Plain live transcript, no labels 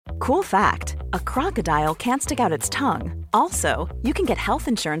Cool fact, a crocodile can't stick out its tongue. Also, you can get health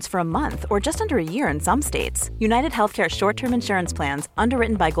insurance for a month or just under a year in some states. United Healthcare short-term insurance plans,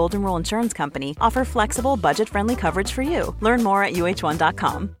 underwritten by Golden Rule Insurance Company, offer flexible, budget-friendly coverage for you. Learn more at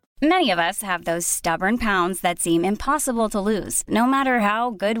uh1.com. Many of us have those stubborn pounds that seem impossible to lose, no matter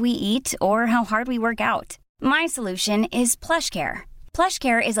how good we eat or how hard we work out. My solution is PlushCare.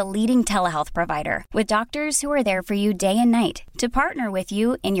 PlushCare is a leading telehealth provider with doctors who are there for you day and night to partner with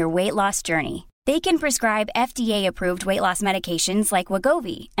you in your weight loss journey. They can prescribe FDA-approved weight loss medications like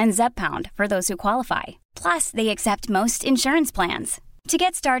Wegovy and Zepbound for those who qualify. Plus, they accept most insurance plans. To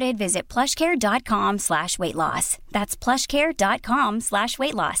get started, visit plushcare.com/weightloss. That's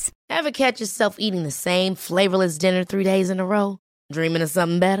plushcare.com/weightloss. Ever catch yourself eating the same flavorless dinner 3 days in a row? Dreaming of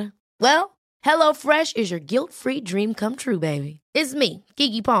something better? Well, HelloFresh is your guilt-free dream come true, baby. It's me,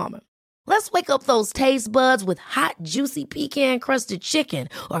 Keke Palmer. Let's wake up those taste buds with hot, juicy pecan-crusted chicken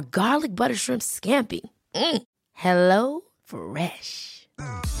or garlic butter shrimp scampi. Hello Fresh.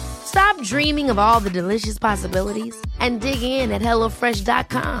 Stop dreaming of all the delicious possibilities and dig in at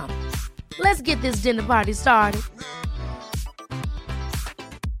HelloFresh.com. Let's get this dinner party started.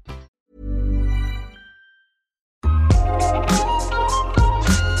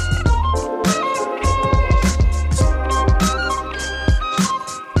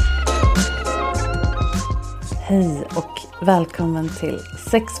 Hej och välkommen till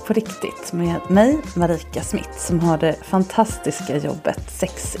Sex på riktigt med mig, Marika Smith, som har det fantastiska jobbet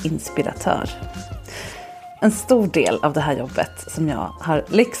sexinspiratör. En stor del av det här jobbet som jag har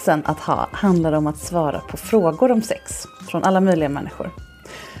lyxen att ha handlar om att svara på frågor om sex från alla möjliga människor.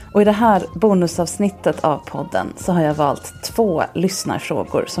 Och i det här bonusavsnittet av podden så har jag valt 2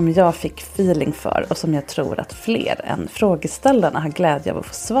 lyssnarfrågor som jag fick feeling för och som jag tror att fler än frågeställarna har glädje av att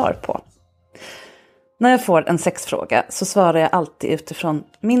få svar på. När jag får en sexfråga så svarar jag alltid utifrån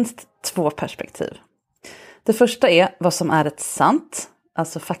minst 2 perspektiv. Det första är vad som är ett sant,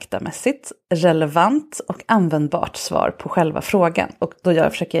 alltså faktamässigt, relevant och användbart svar på själva frågan. Och då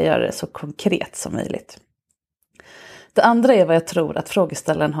försöker jag göra det så konkret som möjligt. Det andra är vad jag tror att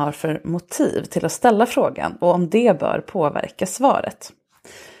frågeställaren har för motiv till att ställa frågan och om det bör påverka svaret.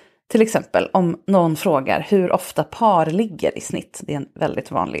 Till exempel om någon frågar hur ofta par ligger i snitt, det är en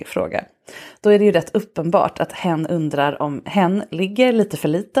väldigt vanlig fråga. Då är det ju rätt uppenbart att hen undrar om hen ligger lite för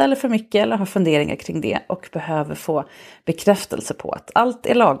lite eller för mycket eller har funderingar kring det och behöver få bekräftelse på att allt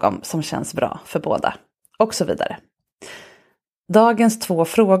är lagom som känns bra för båda och så vidare. Dagens 2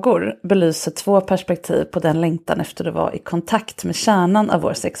 frågor belyser 2 perspektiv på den längtan efter att vara i kontakt med kärnan av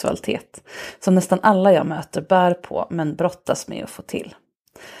vår sexualitet som nästan alla jag möter bär på men brottas med att få till.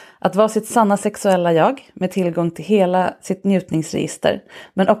 Att vara sitt sanna sexuella jag med tillgång till hela sitt njutningsregister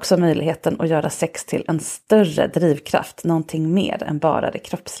men också möjligheten att göra sex till en större drivkraft, någonting mer än bara det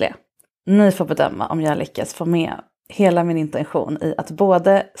kroppsliga. Ni får bedöma om jag lyckas få med hela min intention i att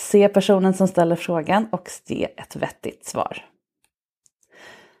både se personen som ställer frågan och ge ett vettigt svar.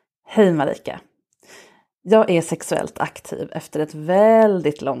 Hej Marika. Jag är sexuellt aktiv efter ett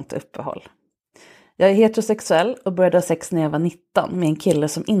väldigt långt uppehåll. Jag är heterosexuell och började ha sex när jag var 19 med en kille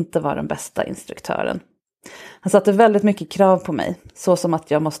som inte var den bästa instruktören. Han satte väldigt mycket krav på mig, så som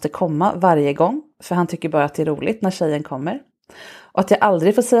att jag måste komma varje gång, för han tycker bara att det är roligt när tjejen kommer. Och att jag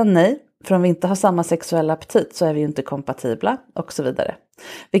aldrig får säga nej, för om vi inte har samma sexuella aptit så är vi ju inte kompatibla och så vidare.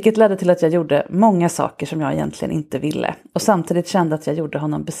 Vilket ledde till att jag gjorde många saker som jag egentligen inte ville och samtidigt kände att jag gjorde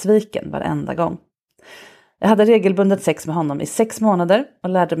honom besviken varenda gång. Jag hade regelbundet sex med honom i 6 månader och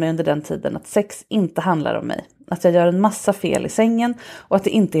lärde mig under den tiden att sex inte handlar om mig. Att jag gör en massa fel i sängen och att det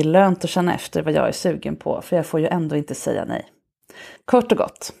inte är lönt att känna efter vad jag är sugen på, för jag får ju ändå inte säga nej. Kort och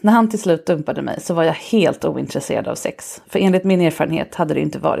gott, när han till slut dumpade mig så var jag helt ointresserad av sex. För enligt min erfarenhet hade det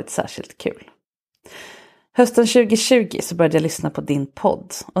inte varit särskilt kul. Hösten 2020 så började jag lyssna på din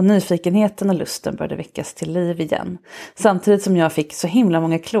podd och nyfikenheten och lusten började väckas till liv igen. Samtidigt som jag fick så himla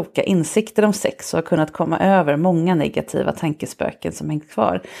många kloka insikter om sex och har kunnat komma över många negativa tankespöken som hängt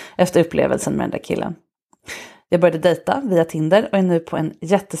kvar efter upplevelsen med den där killen. Jag började dejta via Tinder och är nu på en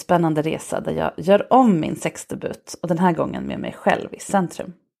jättespännande resa där jag gör om min sexdebut och den här gången med mig själv i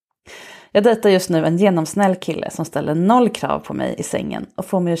centrum. Jag dejtar just nu en genomsnäll kille som ställer 0 krav på mig i sängen och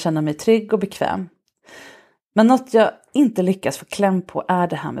får mig att känna mig trygg och bekväm. Men något jag inte lyckas få kläm på är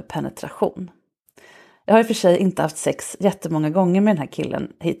det här med penetration. Jag har i och för sig inte haft sex jättemånga gånger med den här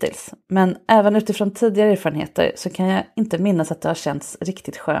killen hittills. Men även utifrån tidigare erfarenheter så kan jag inte minnas att det har känts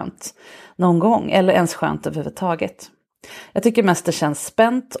riktigt skönt någon gång. Eller ens skönt överhuvudtaget. Jag tycker mest det känns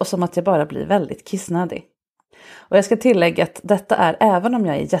spänt och som att jag bara blir väldigt kissnödig. Och jag ska tillägga att detta är även om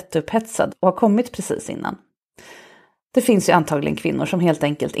jag är jätteupphetsad och har kommit precis innan. Det finns ju antagligen kvinnor som helt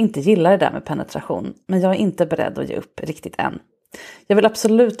enkelt inte gillar det där med penetration, men jag är inte beredd att ge upp riktigt än. Jag vill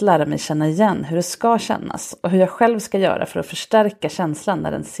absolut lära mig känna igen hur det ska kännas och hur jag själv ska göra för att förstärka känslan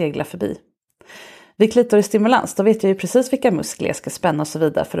när den seglar förbi. Vid klitorisstimulans, då vet jag ju precis vilka muskler jag ska spänna och så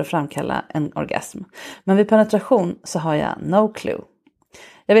vidare för att framkalla en orgasm. Men vid penetration så har jag no clue.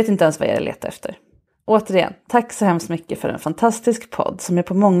 Jag vet inte ens vad jag letar efter. Återigen, tack så hemskt mycket för en fantastisk podd som jag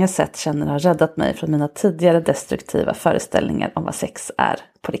på många sätt känner har räddat mig från mina tidigare destruktiva föreställningar om vad sex är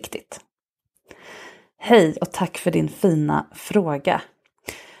på riktigt. Hej och tack för din fina fråga.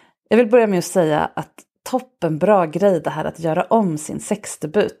 Jag vill börja med att säga att toppen bra grej det här att göra om sin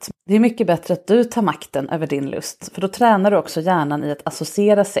sexdebut. Det är mycket bättre att du tar makten över din lust, för då tränar du också hjärnan i att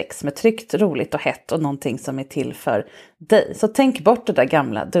associera sex med tryggt, roligt och hett och någonting som är till för dig. Så tänk bort det där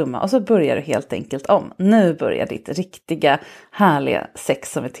gamla dumma och så börjar du helt enkelt om. Nu börjar ditt riktiga, härliga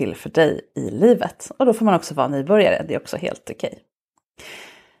sex som är till för dig i livet. Och då får man också vara nybörjare, det är också helt okej.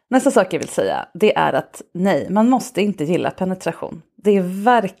 Nästa sak jag vill säga, det är att nej, man måste inte gilla penetration. Det är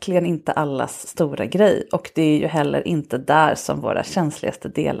verkligen inte allas stora grej och det är ju heller inte där som våra känsligaste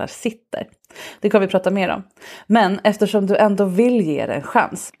delar sitter. Det kommer vi prata mer om. Men eftersom du ändå vill ge det en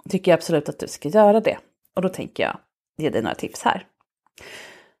chans tycker jag absolut att du ska göra det. Och då tänker jag ge dig några tips här.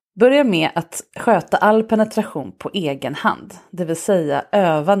 Börja med att sköta all penetration på egen hand. Det vill säga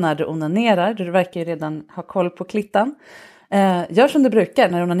öva när du onanerar. Du verkar ju redan ha koll på klittan. Gör som du brukar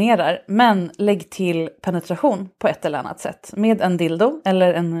när du onanerar, men lägg till penetration på ett eller annat sätt. Med en dildo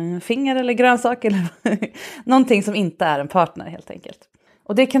eller en finger eller grönsak eller någonting som inte är en partner helt enkelt.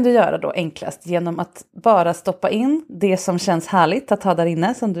 Och det kan du göra då enklast genom att bara stoppa in det som känns härligt att ha där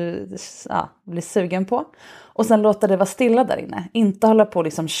inne som du blir sugen på. Och sen låta det vara stilla där inne. Inte hålla på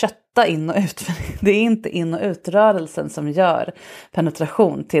liksom kötta in och ut. Det är inte in- och utrörelsen som gör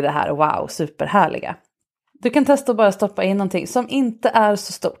penetration till det här wow, superhärliga. Du kan testa att bara stoppa in någonting som inte är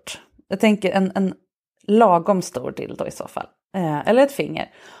så stort. Jag tänker en lagom stor dildo i så fall. Eller ett finger.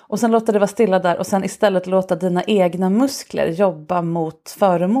 Och sen låta det vara stilla där och sen istället låta dina egna muskler jobba mot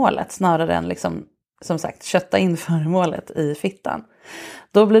föremålet. Snarare än liksom, som sagt, kötta in föremålet i fittan.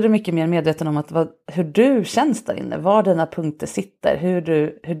 Då blir du mycket mer medveten om hur du känns där inne. Var dina punkter sitter.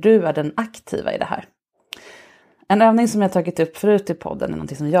 Hur du är den aktiva i det här. En övning som jag tagit upp förut i podden är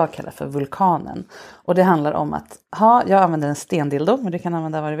något som jag kallar för vulkanen. Och det handlar om att jag använder en stendildo, men du kan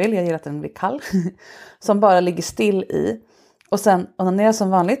använda vad du vill. Jag gillar att den blir kall. Som bara ligger still i. Och sen onanera som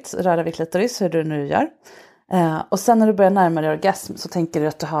vanligt, röra vid klitoris, hur du nu gör. Och sen när du börjar närma dig orgasm så tänker du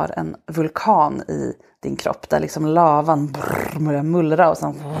att du har en vulkan i din kropp. Där liksom lavan börjar mullra och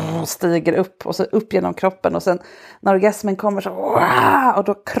sen stiger upp. Och så upp genom kroppen. Och sen när orgasmen kommer så och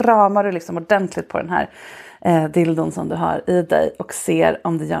då kramar du liksom ordentligt på den här dildon som du har i dig och ser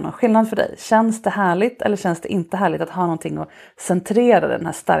om det gör någon skillnad för dig. Känns det härligt eller känns det inte härligt att ha någonting att centrera den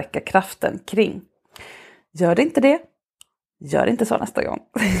här starka kraften kring? Gör det inte det? Gör inte så nästa gång.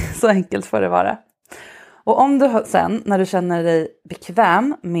 Så enkelt får det vara. Och om du sen, när du känner dig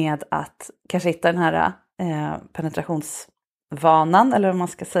bekväm med att kanske hitta den här penetrationsvanan, eller vad man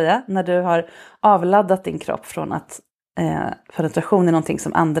ska säga, när du har avladdat din kropp från att penetration är någonting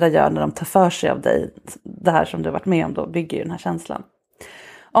som andra gör när de tar för sig av dig, det här som du har varit med om, då bygger ju den här känslan.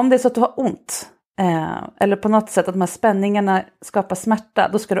 Om det är så att du har ont eller på något sätt att de här spänningarna skapar smärta,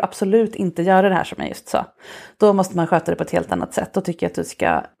 då ska du absolut inte göra det här som jag just sa. Då måste man sköta det på ett helt annat sätt. Då tycker jag att du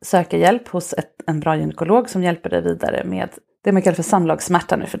ska söka hjälp hos en bra gynekolog som hjälper dig vidare med det man kallar för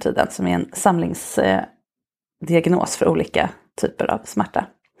samlagssmärta nu för tiden, som är en samlingsdiagnos för olika typer av smärta.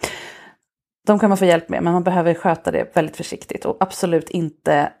 De kan man få hjälp med, men man behöver sköta det väldigt försiktigt och absolut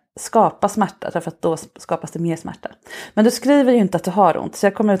inte skapa smärta, därför att då skapas det mer smärta. Men du skriver ju inte att du har ont, så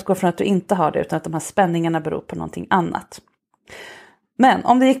jag kommer utgå från att du inte har det, utan att de här spänningarna beror på någonting annat. Men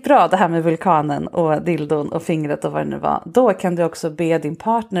om det gick bra det här med vulkanen och dildon och fingret och vad det nu var, då kan du också be din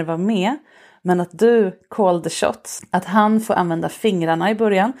partner vara med, men att du call the shots, att han får använda fingrarna i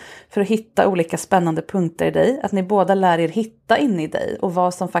början för att hitta olika spännande punkter i dig, att ni båda lär er hitta in i dig och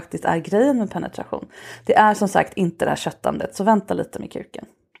vad som faktiskt är grejen med penetration. Det är som sagt inte det här köttandet, så vänta lite med kuken.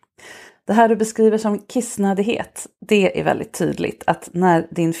 Det här du beskriver som kissnödighet, det är väldigt tydligt att när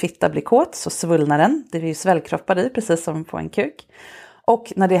din fitta blir kåt så svullnar den, det är ju svällkroppar i precis som på en kuk.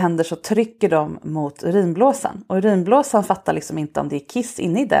 Och när det händer så trycker de mot urinblåsan. Och urinblåsan fattar liksom inte om det är kiss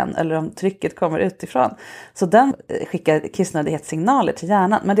inne i den eller om trycket kommer utifrån. Så den skickar kissnödighetssignaler till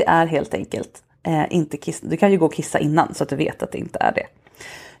hjärnan. Men det är helt enkelt inte kiss. Du kan ju gå och kissa innan så att du vet att det inte är det.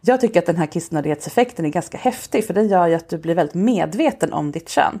 Jag tycker att den här kissnödighetseffekten är ganska häftig. För det gör ju att du blir väldigt medveten om ditt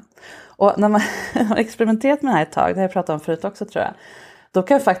kön. Och när man har experimenterat med det här ett tag, det har jag pratat om förut också tror jag. Då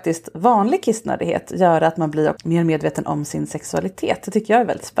kan faktiskt vanlig kissnödighet göra att man blir mer medveten om sin sexualitet. Det tycker jag är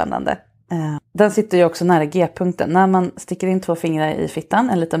väldigt spännande. Den sitter ju också nära G-punkten. När man sticker in 2 fingrar i fittan,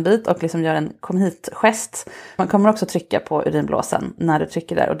 en liten bit, och liksom gör en kom hit-gest. Man kommer också trycka på urinblåsan när du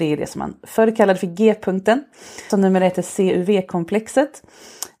trycker där. Och det är det som man förr kallade för G-punkten. Som numera heter CUV-komplexet.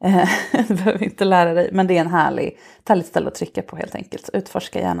 Du behöver inte lära dig, men det är en härligt ställe att trycka på helt enkelt. Så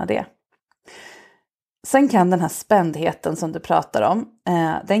utforska gärna det. Sen kan den här spändheten som du pratar om,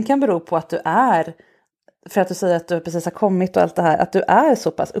 den kan bero på att du är, för att du säger att du precis har kommit och allt det här, att du är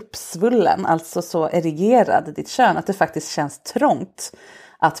så pass uppsvullen, alltså så erigerad ditt kön, att det faktiskt känns trångt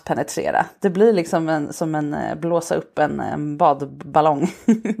att penetrera. Det blir liksom som en blåsa upp en badballong,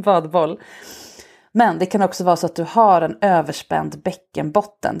 badboll. Men det kan också vara så att du har en överspänd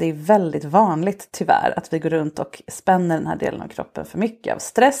bäckenbotten. Det är väldigt vanligt tyvärr att vi går runt och spänner den här delen av kroppen för mycket av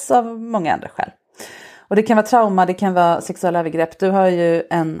stress, av många andra skäl. Och det kan vara trauma, det kan vara sexuella övergrepp. Du har ju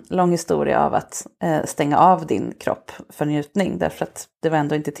en lång historia av att stänga av din kropp för njutning, därför att det var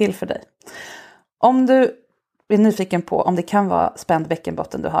ändå inte till för dig. Om du är nyfiken på om det kan vara spänd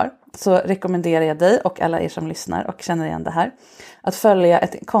bäckenbotten du har, så rekommenderar jag dig och alla er som lyssnar och känner igen det här att följa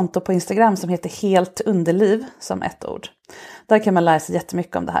ett konto på Instagram som heter Helt Underliv, som ett ord. Där kan man lära sig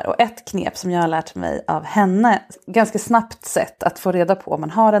jättemycket om det här. Och ett knep som jag har lärt mig av henne, ganska snabbt sätt att få reda på om man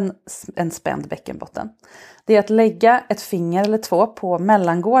har en spänd bäckenbotten, det är att lägga ett finger eller 2 på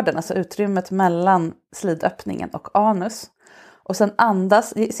mellangården, alltså utrymmet mellan slidöppningen och anus. Och sen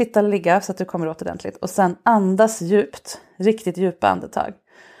andas, sitta eller ligga så att du kommer åt ordentligt. Och sen andas djupt, riktigt djupa andetag.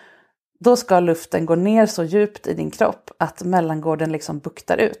 Då ska luften gå ner så djupt i din kropp att mellangården liksom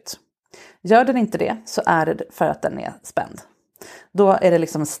buktar ut. Gör den inte det, så är det för att den är spänd. Då är det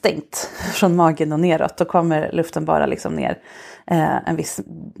liksom stängt från magen och neråt. Då kommer luften bara liksom ner en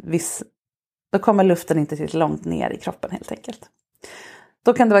viss... Då kommer luften inte till långt ner i kroppen helt enkelt.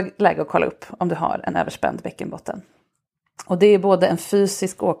 Då kan det vara läge att kolla upp om du har en överspänd bäckenbotten. Och det är både en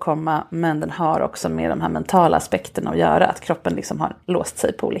fysisk åkomma, men den har också med de här mentala aspekterna att göra. Att kroppen liksom har låst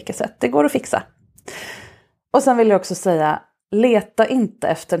sig på olika sätt. Det går att fixa. Och sen vill jag också säga, leta inte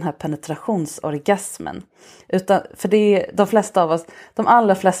efter den här penetrationsorgasmen. Utan, för det är de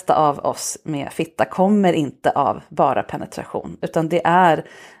allra flesta av oss med fitta kommer inte av bara penetration. Utan det är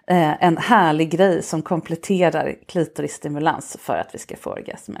en härlig grej som kompletterar klitorisstimulans för att vi ska få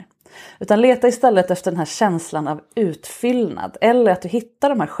orgasmer. Utan leta istället efter den här känslan av utfyllnad. Eller att du hittar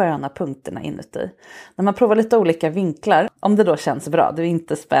de här sköna punkterna inuti. När man provar lite olika vinklar, om det då känns bra, du är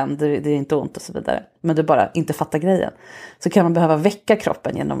inte spänd, det är inte ont och så vidare, men du bara inte fattar grejen, så kan man behöva väcka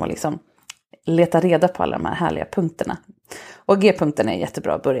kroppen genom att liksom leta reda på alla de här härliga punkterna. Och G-punkten är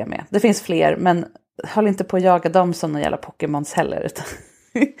jättebra att börja med. Det finns fler, men håll inte på att jaga dem som några jävla Pokémons heller, utan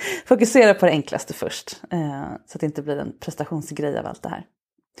fokusera på det enklaste först, så att det inte blir en prestationsgrej av allt det här.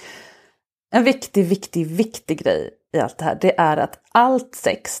 En viktig grej i allt det här, det är att allt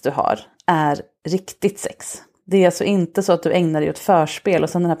sex du har är riktigt sex. Det är alltså inte så att du ägnar dig åt förspel och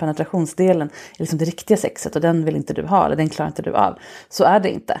sen den här penetrationsdelen är liksom det riktiga sexet och den vill inte du ha eller den klarar inte du av. Så är det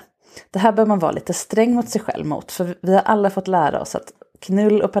inte. Det här bör man vara lite sträng mot sig själv mot, för vi har alla fått lära oss att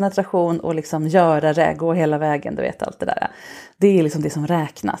knull och penetration och liksom göra det, gå hela vägen, du vet allt det där. Det är liksom det som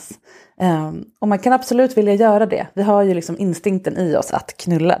räknas. Och man kan absolut vilja göra det. Vi har ju liksom instinkten i oss att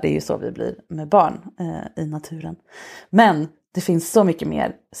knulla, det är ju så vi blir med barn i naturen. Men det finns så mycket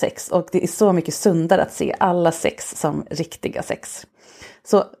mer sex och det är så mycket sundare att se alla sex som riktiga sex.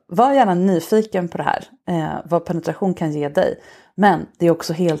 Så var gärna nyfiken på det här, vad penetration kan ge dig. Men det är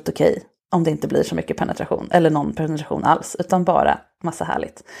också helt okej om det inte blir så mycket penetration eller någon penetration alls, utan bara massa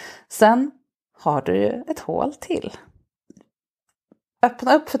härligt. Sen har du ju ett hål till.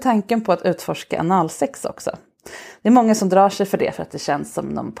 Öppna upp för tanken på att utforska analsex också. Det är många som drar sig för det för att det känns som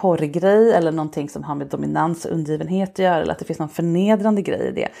någon porrgrej eller någonting som har med dominans och undergivenhet att göra, eller att det finns någon förnedrande grej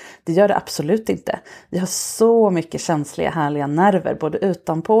i det. Det gör det absolut inte. Vi har så mycket känsliga, härliga nerver både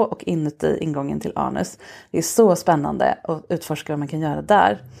utanpå och inuti ingången till anus. Det är så spännande att utforska vad man kan göra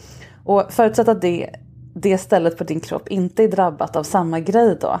där. Och förutsatt att det stället på din kropp inte är drabbat av samma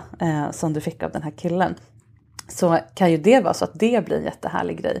grej då som du fick av den här killen, så kan ju det vara så att det blir en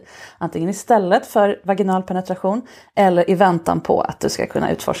jättehärlig grej. Antingen istället för vaginal penetration eller i väntan på att du ska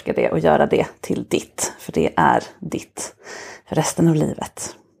kunna utforska det och göra det till ditt. För det är ditt för resten av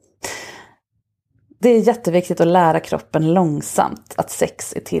livet. Det är jätteviktigt att lära kroppen långsamt att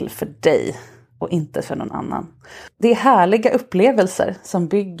sex är till för dig och inte för någon annan. Det är härliga upplevelser som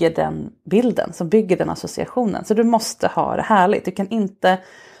bygger den bilden, som bygger den associationen. Så du måste ha det härligt. Du kan inte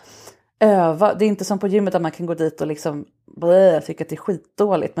öva. Det är inte som på gymmet att man kan gå dit och liksom jag tycker att det är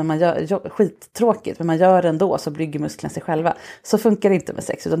skitdåligt, men skittråkigt, men man gör det ändå, så bygger musklerna sig själva. Så funkar det inte med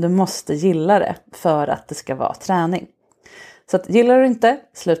sex, utan du måste gilla det för att det ska vara träning. Så att, gillar du inte,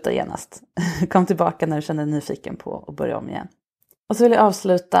 sluta genast. Kom tillbaka när du känner dig nyfiken på att börja om igen. Och så vill jag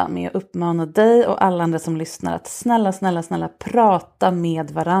avsluta med att uppmana dig och alla andra som lyssnar att snälla prata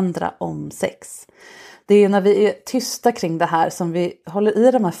med varandra om sex. Det är när vi är tysta kring det här som vi håller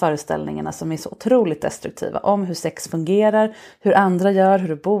i de här föreställningarna som är så otroligt destruktiva. Om hur sex fungerar, hur andra gör, hur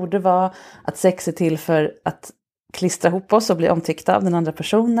det borde vara. Att sex är till för att klistra ihop oss och bli omtyckta av den andra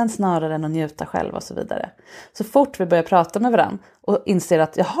personen snarare än att njuta själv och så vidare. Så fort vi börjar prata med varandra och inser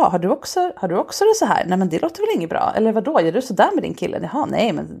att jaha, har du också det så här? Nej, men det låter väl inget bra. Eller vadå, gör du så där med din kille? Jaha,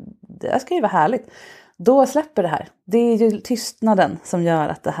 nej, men det ska ju vara härligt. Då släpper det här. Det är ju tystnaden som gör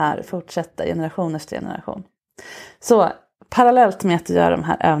att det här fortsätter generation efter generation. Så parallellt med att du gör de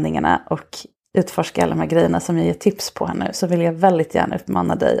här övningarna och utforska alla de här grejerna som jag ger tips på här nu, så vill jag väldigt gärna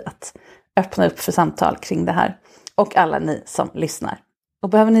uppmana dig att öppna upp för samtal kring det här. Och alla ni som lyssnar. Och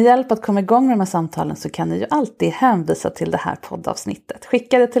behöver ni hjälp att komma igång med de här samtalen, så kan ni ju alltid hänvisa till det här poddavsnittet.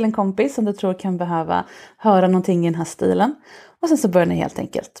 Skicka det till en kompis som du tror kan behöva höra någonting i den här stilen. Och sen så börjar ni helt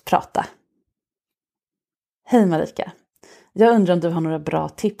enkelt prata. Hej Marika. Jag undrar om du har några bra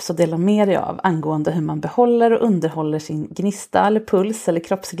tips att dela med dig av angående hur man behåller och underhåller sin gnista eller puls eller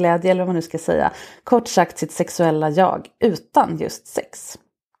kroppsglädje eller vad man nu ska säga. Kort sagt sitt sexuella jag utan just sex.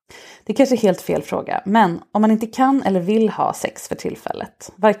 Det är kanske är helt fel fråga, men om man inte kan eller vill ha sex för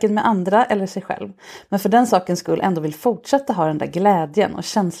tillfället, varken med andra eller sig själv, men för den sakens skull ändå vill fortsätta ha den där glädjen och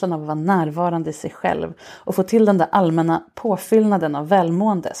känslan av att vara närvarande i sig själv och få till den där allmänna påfyllnaden av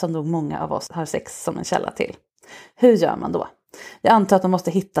välmående som nog många av oss har sex som en källa till. Hur gör man då? Jag antar att man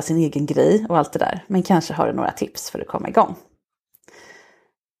måste hitta sin egen grej och allt det där, men kanske har du några tips för att komma igång.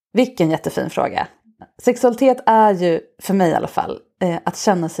 Vilken jättefin fråga. Sexualitet är ju, för mig i alla fall, att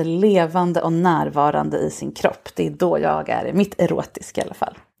känna sig levande och närvarande i sin kropp. Det är då jag är mitt erotiska i alla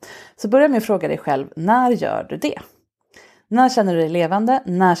fall. Så börja med att fråga dig själv, när gör du det? När känner du dig levande?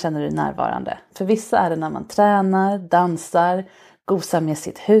 När känner du dig närvarande? För vissa är det när man tränar, dansar, gosar med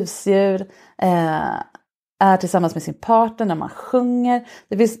sitt husdjur, är tillsammans med sin partner, när man sjunger.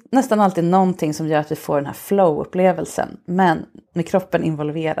 Det finns nästan alltid någonting som gör att vi får den här flow-upplevelsen, men med kroppen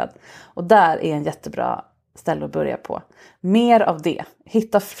involverad. Och där är en jättebra ställe att börja på. Mer av det.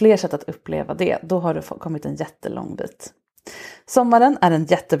 Hitta fler sätt att uppleva det. Då har du kommit en jättelång bit. Sommaren är en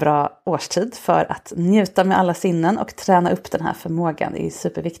jättebra årstid för att njuta med alla sinnen och träna upp den här förmågan. Det är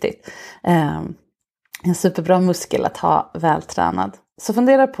superviktigt. En superbra muskel att ha vältränad. Så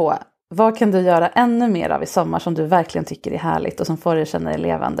fundera på, vad kan du göra ännu mer av i sommar som du verkligen tycker är härligt och som får dig att känna dig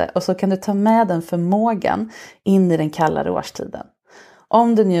levande? Och så kan du ta med den förmågan in i den kallare årstiden.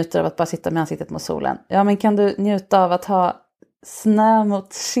 Om du njuter av att bara sitta med ansiktet mot solen, ja, men kan du njuta av att ha snö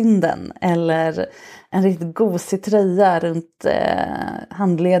mot kinden eller en riktigt gosig tröja runt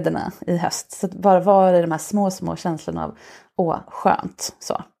handlederna i höst. Så att bara vara i de här små känslorna av skönt.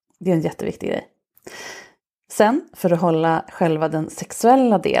 Så, det är en jätteviktig grej. Sen, för att hålla själva den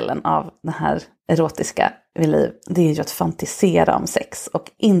sexuella delen av det här erotiska vid liv, det är ju att fantisera om sex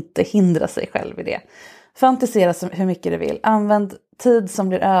och inte hindra sig själv i det. Fantisera hur mycket du vill. Använd tid som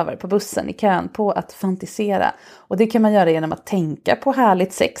blir över på bussen, i kön, på att fantisera. Och det kan man göra genom att tänka på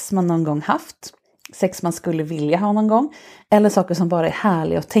härligt sex man någon gång haft. Sex man skulle vilja ha någon gång. Eller saker som bara är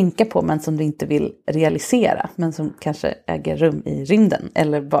härliga att tänka på men som du inte vill realisera. Men som kanske äger rum i rymden.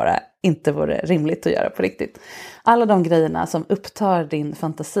 Eller bara inte vore rimligt att göra på riktigt. Alla de grejerna som upptar din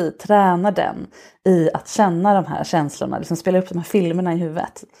fantasi, träna den i att känna de här känslorna. Liksom spela upp de här filmerna i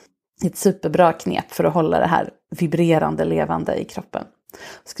huvudet. Ett superbra knep för att hålla det här vibrerande, levande i kroppen.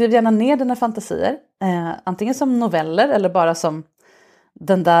 Skriv gärna ner dina fantasier. Antingen som noveller eller bara som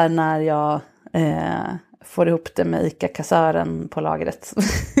den där när jag får ihop det med ICA-kassören på lagret.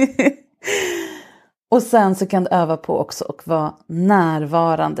 Och sen så kan du öva på också och vara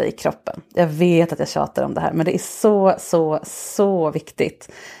närvarande i kroppen. Jag vet att jag tjatar om det här, men det är så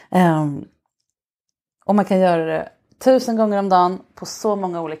viktigt. Och man kan göra det 1000 gånger om dagen på så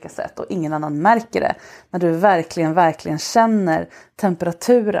många olika sätt och ingen annan märker det. När du verkligen känner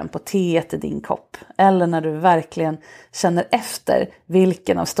temperaturen på teet i din kopp. Eller när du verkligen känner efter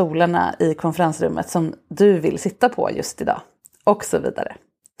vilken av stolarna i konferensrummet som du vill sitta på just idag. Och så vidare.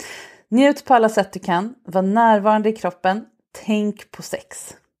 Njut på alla sätt du kan. Var närvarande i kroppen. Tänk på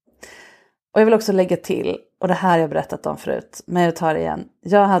sex. Och jag vill också lägga till, och det här har jag berättat om förut, men jag tar det igen.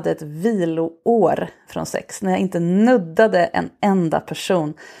 Jag hade ett viloår från sex när jag inte nuddade en enda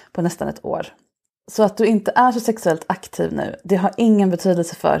person på nästan ett år. Så att du inte är så sexuellt aktiv nu, det har ingen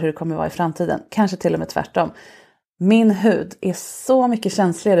betydelse för hur det kommer vara i framtiden. Kanske till och med tvärtom. Min hud är så mycket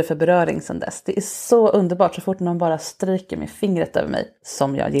känsligare för beröring sedan dess. Det är så underbart så fort någon bara stryker med fingret över mig,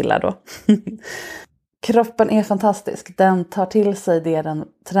 som jag gillar då. Kroppen är fantastisk. Den tar till sig det den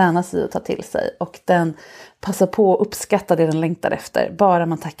tränas i att ta till sig. Och den passar på att uppskatta det den längtar efter. Bara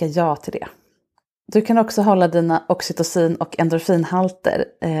man tackar ja till det. Du kan också hålla dina oxytocin- och endorfinhalter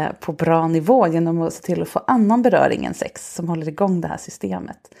på bra nivå genom att se till att få annan beröring än sex som håller igång det här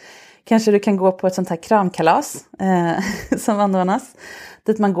systemet. Kanske du kan gå på ett sånt här kramkalas som anordnas.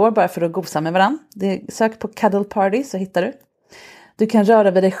 Dit man går bara för att gosa med varandra. Sök på cuddle party så hittar du. Du kan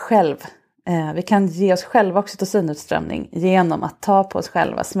röra vid dig själv. Vi kan ge oss själva oxytocinutströmning genom att ta på oss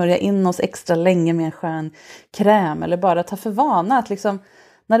själva. Smörja in oss extra länge med en skön kräm. Eller bara ta för vana att liksom,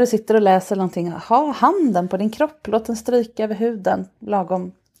 när du sitter och läser någonting, ha handen på din kropp. Låt den stryka över huden.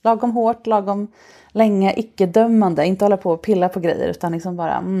 Lagom hårt, lagom länge, icke-dömande. Inte hålla på och pilla på grejer utan liksom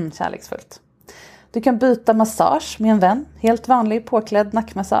bara kärleksfullt. Du kan byta massage med en vän. Helt vanlig påklädd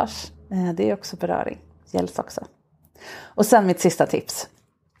nackmassage. Det är också beröring. Gälls också. Och sen mitt sista tips.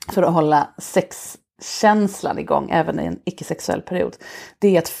 För att hålla sexkänslan igång även i en icke-sexuell period.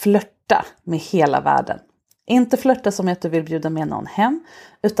 Det är att flirta med hela världen. Inte flirta som att du vill bjuda med någon hem.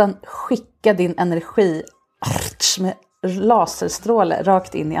 Utan skicka din energi med laserstråle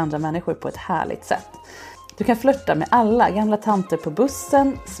rakt in i andra människor på ett härligt sätt. Du kan flirta med alla, gamla tanter på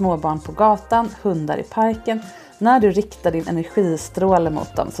bussen, småbarn på gatan, hundar i parken. När du riktar din energistråle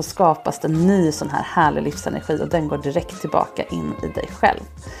mot dem så skapas det en ny sån här härlig livsenergi och den går direkt tillbaka in i dig själv.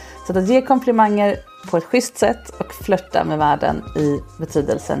 Så att ge komplimanger på ett schysst sätt och flirta med världen i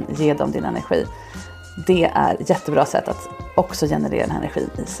betydelsen ge dem din energi. Det är ett jättebra sätt att också generera en energi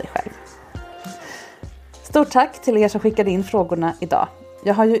i sig själv. Stort tack till er som skickade in frågorna idag.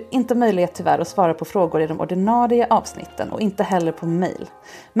 Jag har ju inte möjlighet tyvärr att svara på frågor i de ordinarie avsnitten och inte heller på mejl.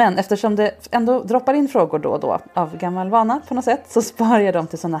 Men eftersom det ändå droppar in frågor då och då av gammal vana på något sätt så sparar jag dem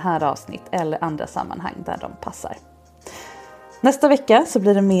till sådana här avsnitt eller andra sammanhang där de passar. Nästa vecka så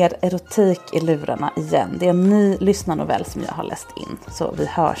blir det mer erotik i lurarna igen. Det är en ny lyssnarnovell som jag har läst in, så vi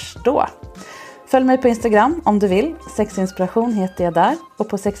hörs då. Följ mig på Instagram om du vill. Sexinspiration heter jag där. Och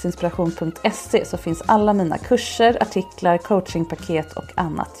på sexinspiration.se så finns alla mina kurser, artiklar, coachingpaket och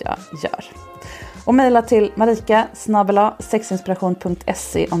annat jag gör. Och mejla till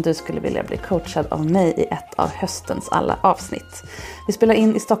marika@sexinspiration.se om du skulle vilja bli coachad av mig i ett av höstens alla avsnitt. Vi spelar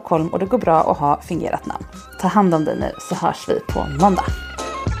in i Stockholm och det går bra att ha fingerat namn. Ta hand om dig nu så hörs vi på måndag.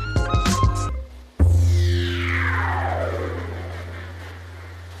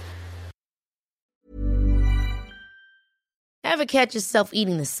 Ever catch yourself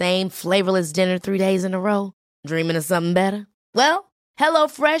eating the same flavorless dinner 3 days in a row? Dreaming of something better? Well,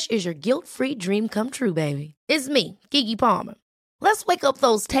 HelloFresh is your guilt-free dream come true, baby. It's me, Keke Palmer. Let's wake up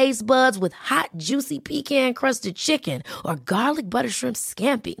those taste buds with hot, juicy pecan-crusted chicken or garlic butter shrimp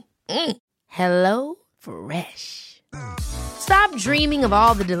scampi. Hello Fresh. Stop dreaming of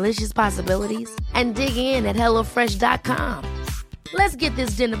all the delicious possibilities and dig in at HelloFresh.com. Let's get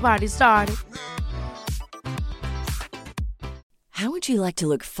this dinner party started. How would you like to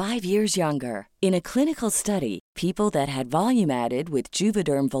look 5 years younger? In a clinical study, people that had volume added with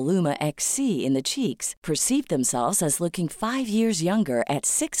Juvederm Voluma XC in the cheeks perceived themselves as looking 5 years younger at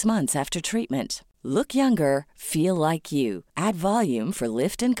 6 months after treatment. Look younger, feel like you. Add volume for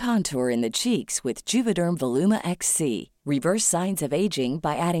lift and contour in the cheeks with Juvederm Voluma XC. Reverse signs of aging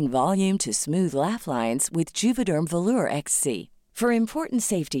by adding volume to smooth laugh lines with Juvederm Volure XC. For important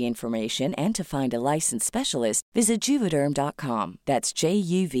safety information and to find a licensed specialist, visit Juvederm.com. That's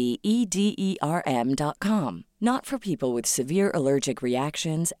JUVEDERM.com. Not for people with severe allergic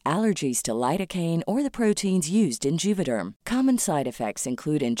reactions, allergies to lidocaine, or the proteins used in Juvederm. Common side effects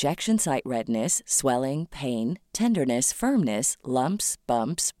include injection site redness, swelling, pain, tenderness, firmness, lumps,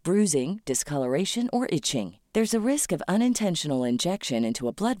 bumps, bruising, discoloration, or itching. There's a risk of unintentional injection into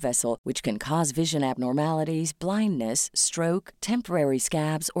a blood vessel, which can cause vision abnormalities, blindness, stroke, temporary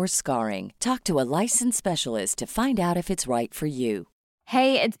scabs, or scarring. Talk to a licensed specialist to find out if it's right for you.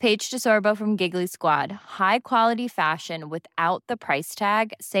 Hey, it's Paige DeSorbo from Giggly Squad. High quality fashion without the price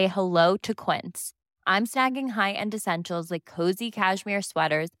tag. Say hello to Quince. I'm snagging high-end essentials like cozy cashmere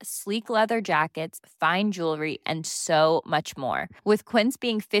sweaters, sleek leather jackets, fine jewelry, and so much more. With Quince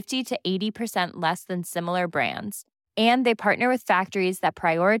being 50 to 80% less than similar brands. And they partner with factories that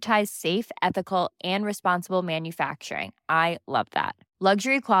prioritize safe, ethical, and responsible manufacturing. I love that.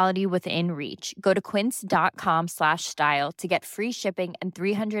 Luxury quality within reach. Go to quince.com/style to get free shipping and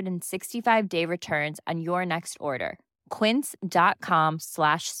 365-day returns on your next order.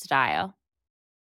 Quince.com/style.